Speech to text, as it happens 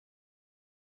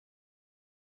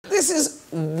this is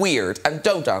weird, and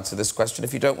don't answer this question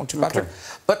if you don't want to, Patrick. Okay.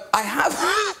 But I have...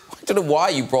 I don't know why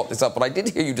you brought this up, but I did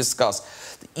hear you discuss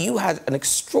that you had an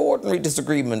extraordinary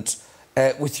disagreement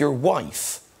with your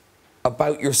wife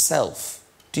about yourself.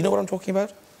 Do you know what I'm talking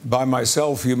about? By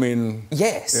myself, you mean...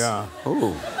 Yes. Yeah.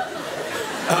 Ooh.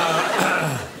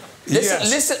 Listen,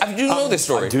 yes. listen, do you know this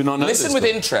story? I do not know Listen this with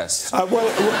interest.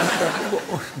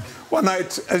 One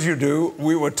night, as you do,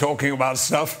 we were talking about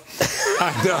stuff,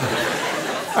 and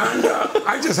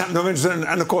I just happened to mention,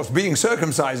 and of course, being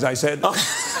circumcised, I said...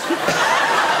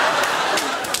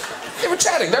 They were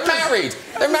chatting, they're married,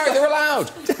 they're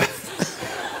allowed.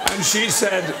 And she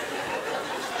said,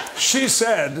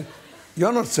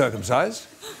 "You're not circumcised."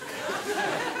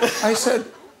 I said,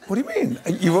 "What do you mean?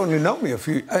 You've only known me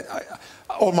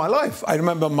all my life." I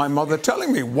remember my mother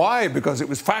telling me. Why? Because it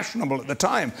was fashionable at the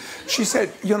time. She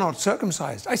said, "You're not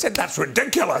circumcised." I said, "That's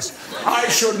ridiculous. I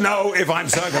should know if I'm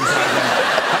circumcised."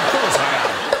 Of course I am.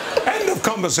 End of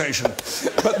conversation.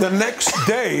 But the next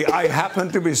day, I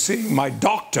happened to be seeing my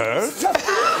doctor.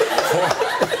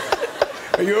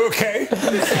 Are you okay?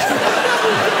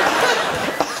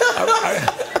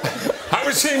 I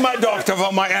was seeing my doctor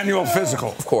for my annual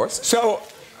physical. Of course. So,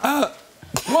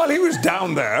 while he was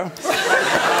down there,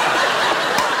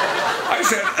 I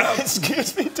said...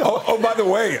 Excuse me, Doc. Oh, by the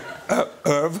way,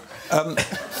 Irv,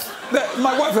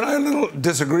 my wife and I had a little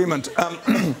disagreement.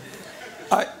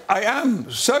 I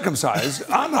am circumcised,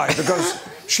 aren't I? Because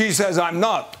she says I'm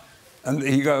not. And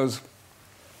he goes...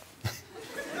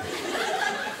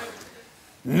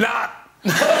 Not. I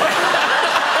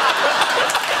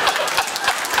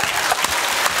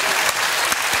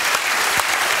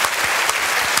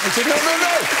said, no,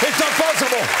 it's not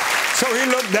possible. So he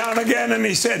looked down again and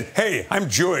he said, "Hey, I'm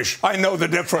Jewish. I know the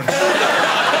difference."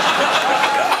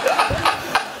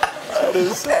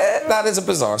 That is a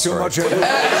bizarre story. Too much.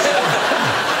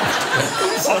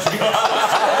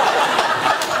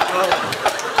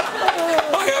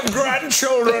 I have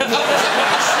grandchildren.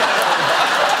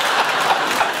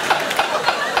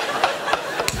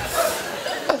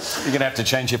 You're going to have to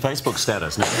change your Facebook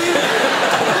status now.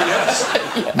 Yes.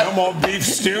 No more beef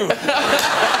stew.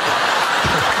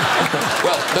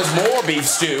 Well, there's more beef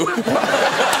stew.